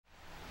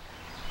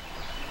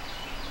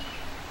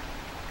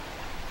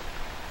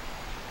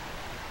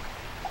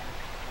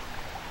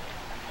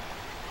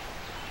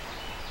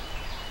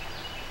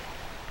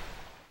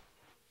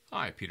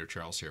Hi, Peter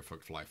Charles here for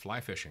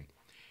Fly Fishing.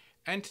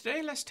 And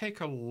today let's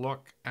take a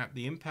look at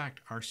the impact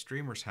our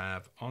streamers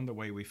have on the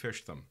way we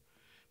fish them.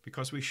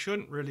 Because we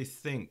shouldn't really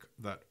think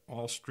that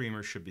all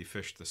streamers should be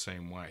fished the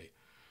same way.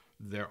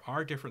 There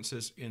are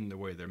differences in the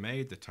way they're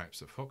made, the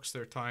types of hooks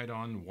they're tied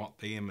on, what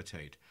they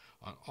imitate.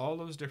 All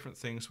those different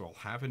things will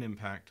have an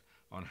impact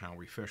on how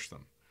we fish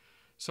them.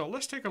 So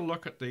let's take a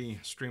look at the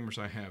streamers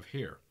I have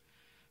here.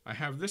 I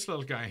have this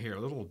little guy here,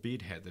 a little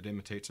beadhead that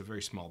imitates a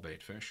very small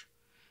bait fish.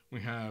 We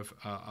have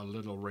a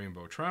little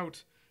rainbow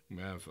trout, we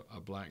have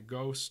a black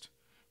ghost,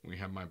 we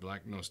have my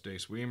black-nosed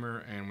dace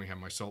weemer, and we have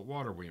my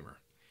saltwater weemer.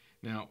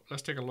 Now,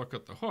 let's take a look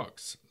at the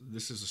hooks.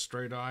 This is a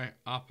straight eye,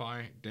 up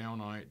eye, down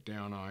eye,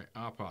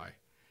 up eye.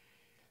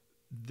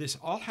 This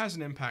all has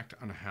an impact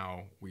on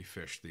how we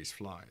fish these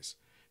flies.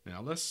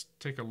 Now, let's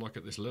take a look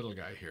at this little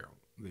guy here,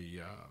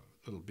 the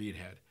little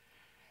beadhead.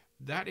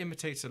 That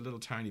imitates a little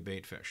tiny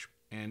bait fish.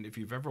 And if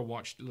you've ever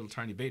watched little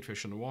tiny bait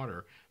fish in the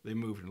water, they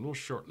move in little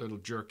short, little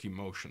jerky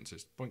motions.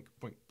 It's boink,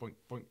 boink, boink,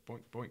 boink,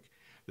 boink, boink.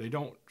 They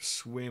don't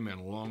swim in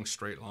long,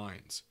 straight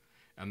lines.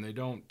 And they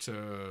don't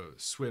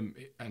swim,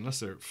 unless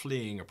they're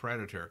fleeing a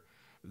predator,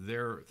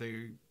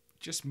 they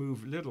just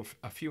move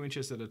a few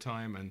inches at a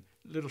time and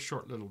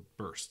short little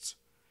bursts.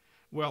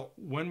 Well,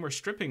 when we're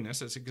stripping this,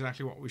 that's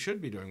exactly what we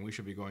should be doing. We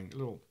should be going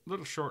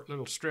little short,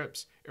 little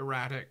strips,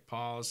 erratic,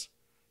 pause,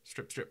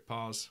 strip, strip,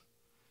 pause.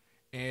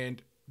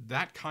 And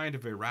that kind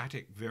of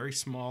erratic, very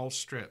small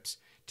strips,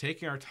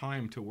 taking our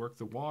time to work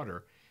the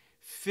water,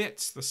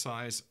 fits the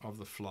size of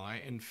the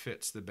fly and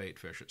fits the bait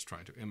fish it's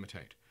trying to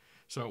imitate.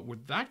 So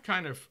with that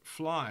kind of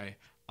fly,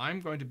 I'm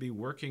going to be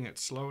working it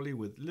slowly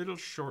with little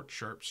short,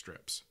 sharp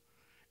strips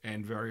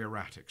and very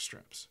erratic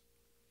strips.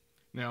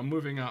 Now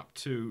moving up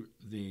to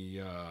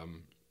the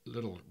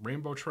little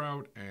rainbow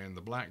trout and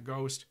the black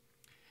ghost,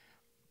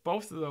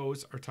 both of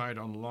those are tied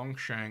on long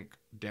shank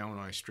down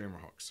eye streamer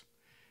hooks.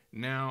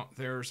 Now,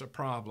 there's a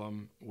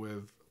problem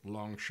with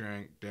long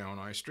shank down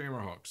eye streamer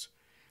hooks.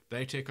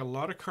 They take a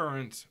lot of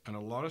current and a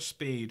lot of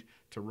speed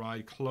to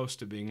ride close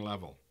to being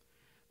level.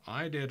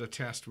 I did a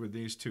test with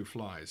these two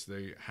flies.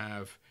 They're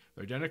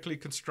identically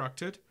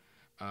constructed.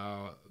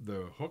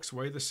 The hooks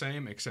weigh the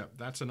same, except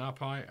that's an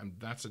up eye and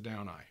that's a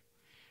down eye.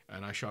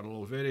 And I shot a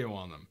little video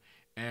on them.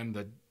 And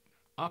the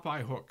up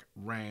eye hook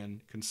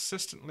ran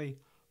consistently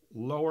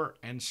lower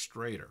and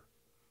straighter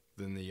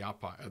than the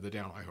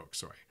down eye hook,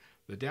 sorry.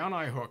 The down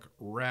eye hook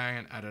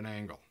ran at an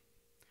angle.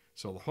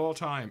 So the whole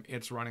time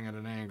it's running at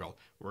an angle,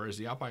 whereas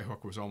the up eye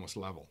hook was almost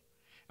level.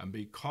 And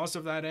because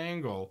of that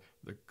angle,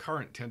 the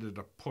current tended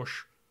to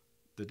push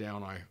the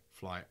down eye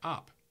fly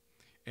up.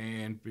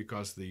 And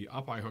because the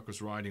up eye hook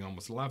was riding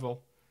almost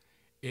level,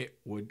 it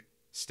would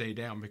stay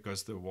down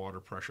because the water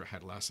pressure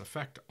had less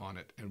effect on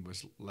it and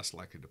was less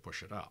likely to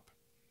push it up.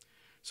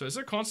 So as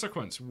a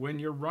consequence, when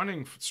you're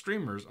running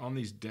streamers on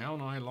these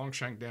down eye, long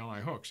shank down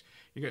eye hooks,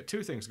 you get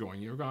two things going.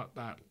 You've got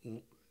that,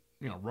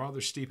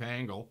 rather steep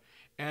angle,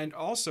 and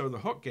also the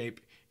hook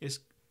gape is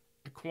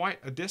quite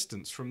a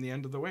distance from the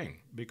end of the wing,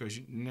 because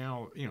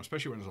now,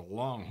 especially when it's a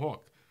long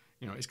hook,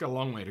 it's got a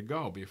long way to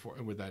go before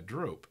with that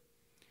droop.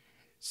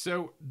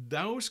 So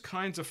those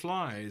kinds of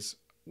flies,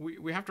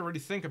 we have to really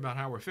think about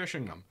how we're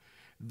fishing them.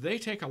 They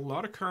take a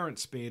lot of current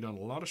speed and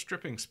a lot of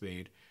stripping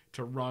speed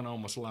to run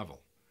almost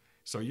level.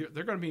 So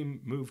they're going to be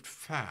moved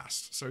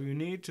fast. So you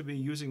need to be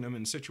using them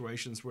in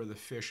situations where the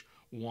fish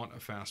want a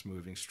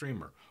fast-moving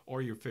streamer,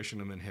 or you're fishing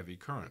them in heavy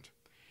current.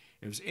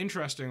 It was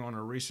interesting on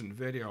a recent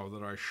video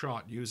that I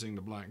shot using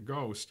the Black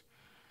Ghost.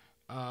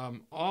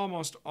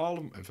 Almost all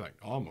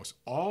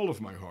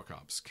of my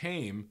hookups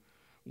came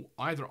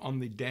either on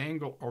the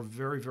dangle or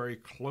very, very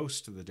close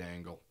to the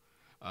dangle,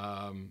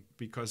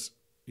 because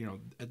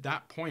at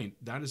that point,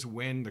 that is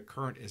when the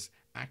current is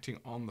acting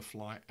on the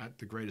fly at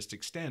the greatest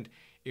extent.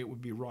 It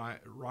would be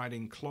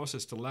riding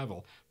closest to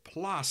level.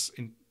 Plus,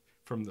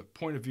 from the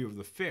point of view of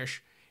the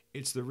fish,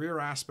 it's the rear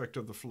aspect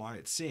of the fly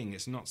it's seeing.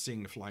 It's not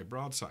seeing the fly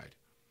broadside.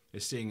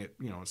 It's seeing it,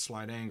 a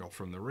slight angle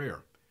from the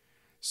rear.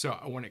 So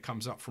when it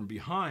comes up from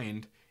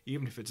behind,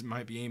 even if it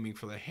might be aiming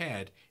for the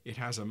head, it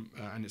has and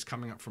it's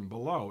coming up from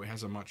below, it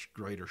has a much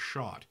greater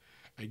shot,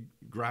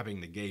 grabbing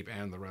the gape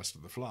and the rest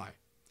of the fly.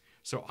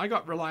 So I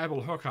got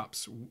reliable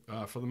hookups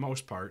for the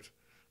most part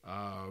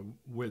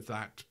with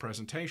that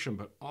presentation,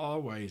 but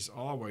always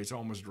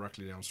almost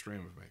directly downstream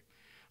of me.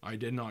 I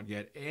did not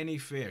get any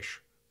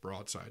fish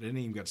broadside. I didn't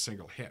even get a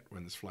single hit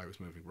when this fly was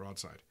moving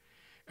broadside.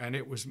 And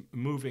it was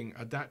moving,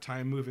 at that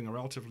time, moving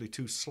relatively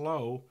too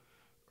slow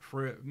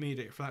for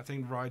that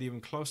thing to ride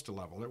even close to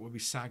level. It would be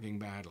sagging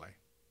badly.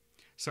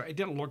 So it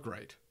didn't look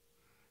great.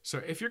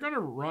 So if you're going to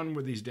run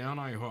with these down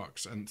eye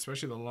hooks, and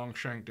especially the long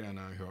shank down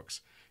eye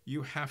hooks,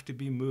 you have to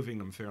be moving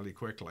them fairly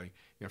quickly.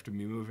 You have to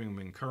be moving them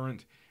in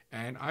current.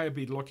 And I'd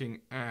be looking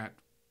at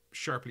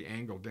sharply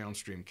angled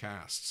downstream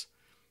casts.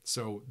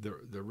 So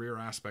the rear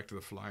aspect of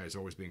the fly is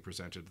always being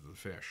presented to the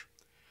fish.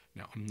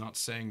 Now, I'm not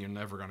saying you're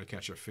never going to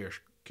catch a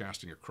fish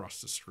casting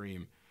across the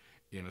stream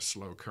in a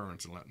slow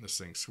current and letting this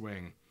thing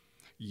swing.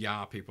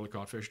 Yeah, people have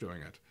caught fish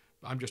doing it.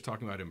 I'm just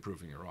talking about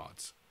improving your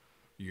odds.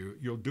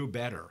 You'll do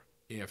better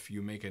if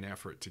you make an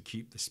effort to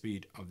keep the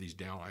speed of these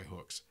downeye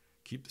hooks,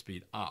 keep the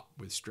speed up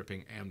with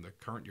stripping and the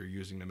current you're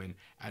using them in,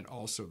 and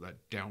also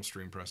that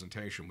downstream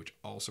presentation, which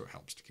also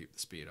helps to keep the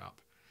speed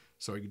up.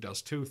 So it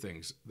does two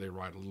things. They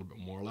ride a little bit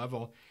more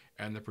level,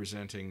 and they're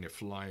presenting the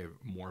fly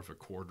more of a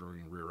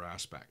quartering rear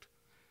aspect.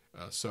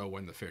 So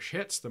when the fish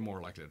hits, they're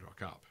more likely to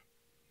hook up.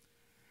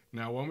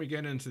 Now, when we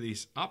get into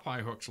these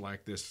up-high hooks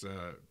like this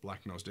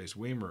Black-nosed Dace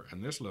Weimer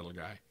and this little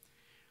guy,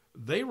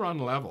 they run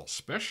level,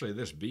 especially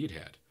this bead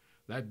head.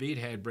 That bead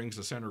head brings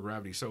the center of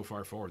gravity so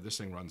far forward, this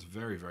thing runs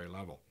very, very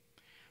level.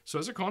 So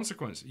as a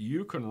consequence,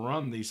 you can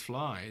run these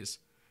flies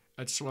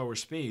at slower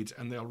speeds,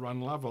 and they'll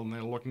run level and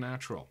they'll look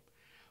natural.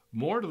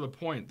 More to the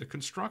point, the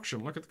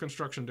construction, look at the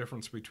construction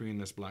difference between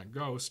this Black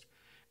Ghost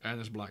and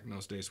this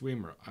Black-nosed Dace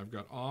Weimer. I've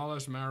got all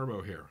this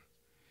marabou here,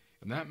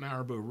 and that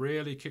marabou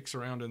really kicks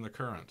around in the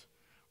current,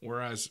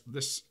 whereas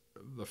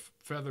the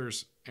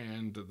feathers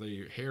and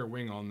the hair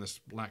wing on this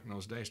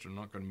Black-nosed Dace are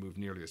not going to move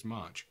nearly as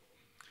much.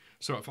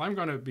 So if I'm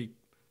going to be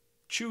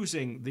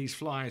choosing these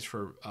flies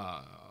for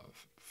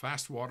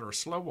fast water or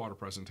slow water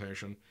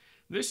presentation,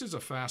 this is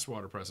a fast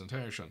water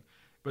presentation,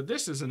 but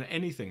this is an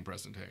anything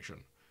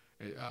presentation.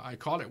 I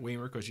call it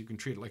Weimer because you can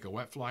treat it like a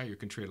wet fly, you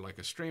can treat it like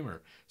a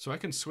streamer. So I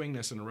can swing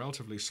this in a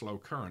relatively slow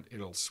current.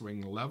 It'll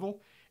swing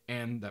level,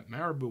 and that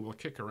marabou will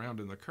kick around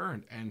in the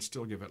current and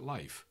still give it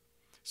life.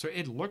 So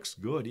it looks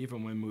good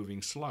even when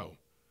moving slow.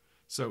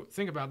 So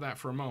think about that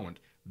for a moment.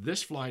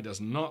 This fly does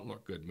not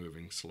look good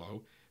moving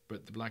slow,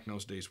 but the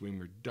Black-nosed Dace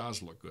Weimer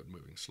does look good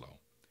moving slow.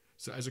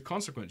 So as a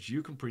consequence,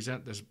 you can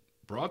present this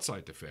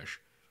broadside to fish.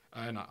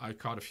 And I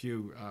caught a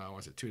few,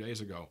 2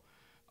 days ago.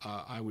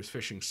 I was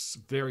fishing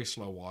very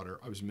slow water.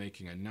 I was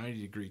making a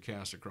 90-degree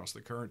cast across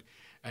the current,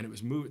 and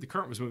the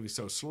current was moving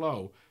so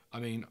slow. I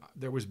mean,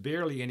 there was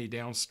barely any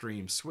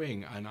downstream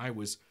swing, and I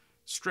was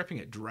stripping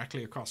it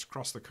directly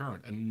across the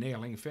current and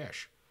nailing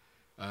fish.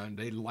 And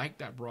they liked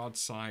that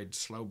broadside,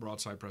 slow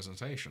broadside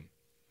presentation.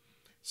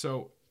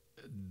 So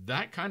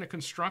that kind of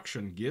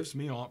construction gives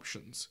me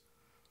options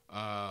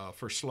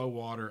for slow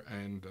water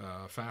and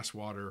fast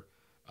water,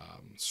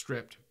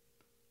 stripped.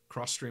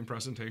 Cross-stream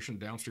presentation,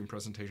 downstream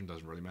presentation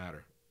doesn't really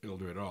matter. It'll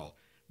do it all.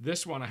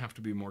 This one I have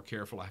to be more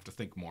careful. I have to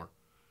think more.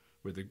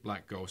 With the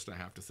Black Ghost, I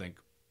have to think,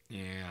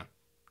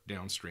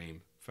 downstream,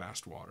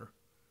 fast water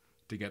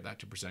to get that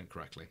to present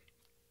correctly.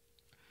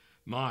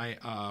 My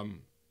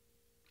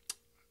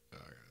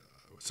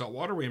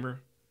saltwater Weimer,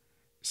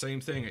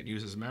 same thing. It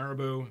uses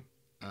marabou.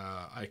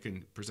 I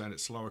can present it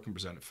slow. I can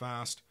present it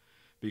fast.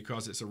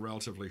 Because it's a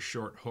relatively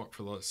short hook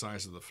for the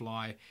size of the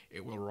fly,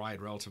 it will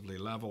ride relatively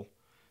level.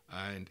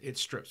 And it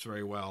strips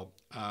very well.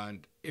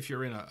 And if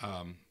you're in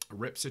a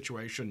rip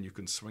situation, you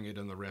can swing it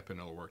in the rip and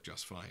it'll work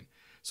just fine.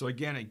 So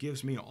again, it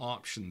gives me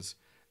options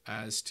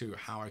as to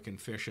how I can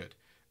fish it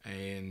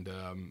and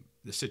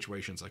the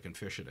situations I can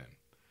fish it in.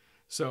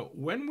 So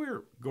when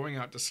we're going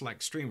out to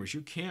select streamers,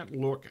 you can't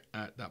look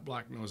at that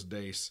Black-nosed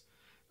Dace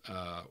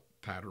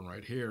pattern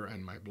right here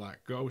and my Black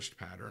Ghost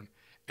pattern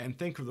and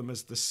think of them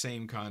as the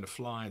same kind of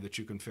fly that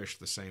you can fish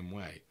the same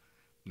way.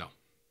 No.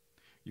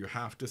 You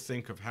have to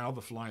think of how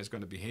the fly is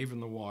going to behave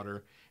in the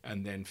water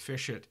and then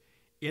fish it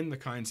in the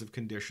kinds of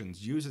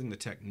conditions using the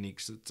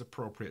techniques that's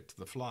appropriate to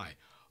the fly,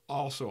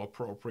 also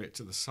appropriate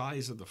to the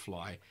size of the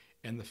fly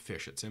and the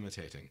fish it's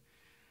imitating.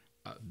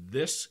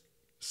 This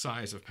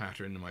size of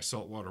pattern in my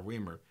saltwater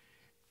Weimer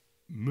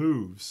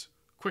moves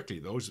quickly.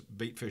 Those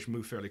bait fish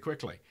move fairly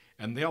quickly,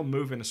 and they'll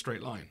move in a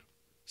straight line,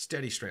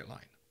 steady straight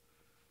line.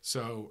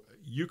 So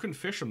you can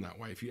fish them that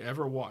way. If you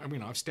ever watch,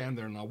 I'll stand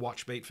there and I'll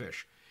watch bait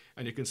fish.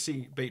 And you can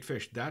see bait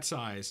fish that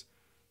size,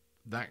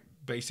 that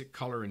basic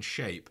color and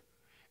shape,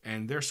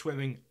 and they're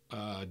swimming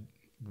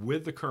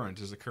with the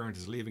current as the current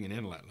is leaving an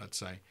inlet, let's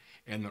say,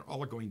 and they're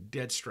all going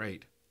dead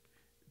straight,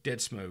 dead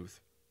smooth.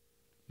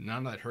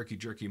 None of that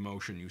herky-jerky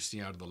motion you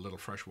see out of the little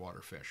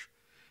freshwater fish.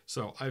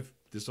 So I've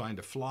designed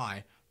a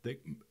fly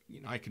that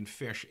I can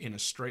fish in a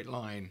straight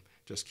line,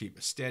 just keep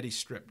a steady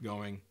strip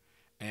going,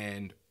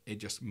 and it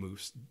just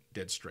moves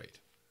dead straight.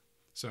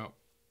 So,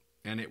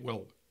 and it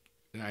will.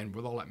 And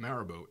with all that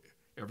marabou,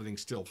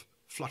 everything's still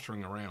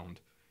fluttering around,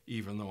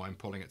 even though I'm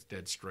pulling it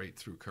dead straight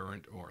through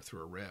current or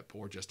through a rip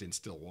or just in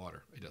still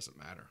water. It doesn't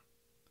matter.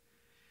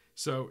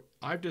 So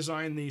I've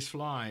designed these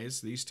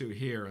flies, these two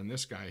here and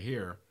this guy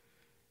here,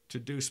 to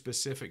do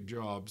specific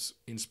jobs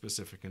in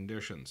specific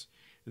conditions.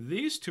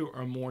 These two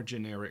are more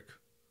generic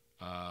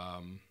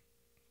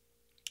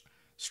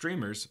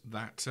streamers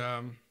that,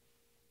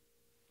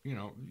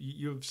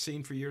 you've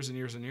seen for years and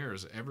years and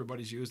years.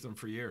 Everybody's used them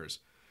for years.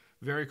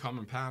 Very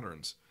common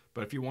patterns.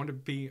 But if you want to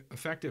be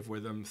effective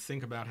with them,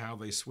 think about how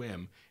they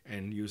swim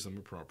and use them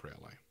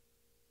appropriately.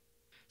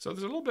 So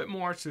there's a little bit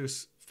more to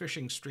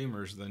fishing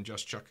streamers than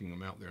just chucking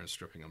them out there and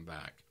stripping them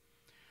back.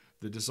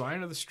 The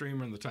design of the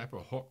streamer and the type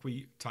of hook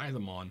we tie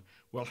them on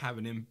will have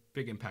a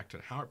big impact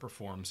on how it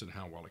performs and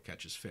how well it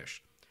catches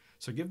fish.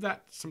 So give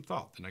that some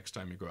thought the next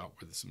time you go out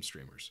with some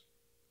streamers.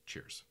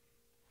 Cheers.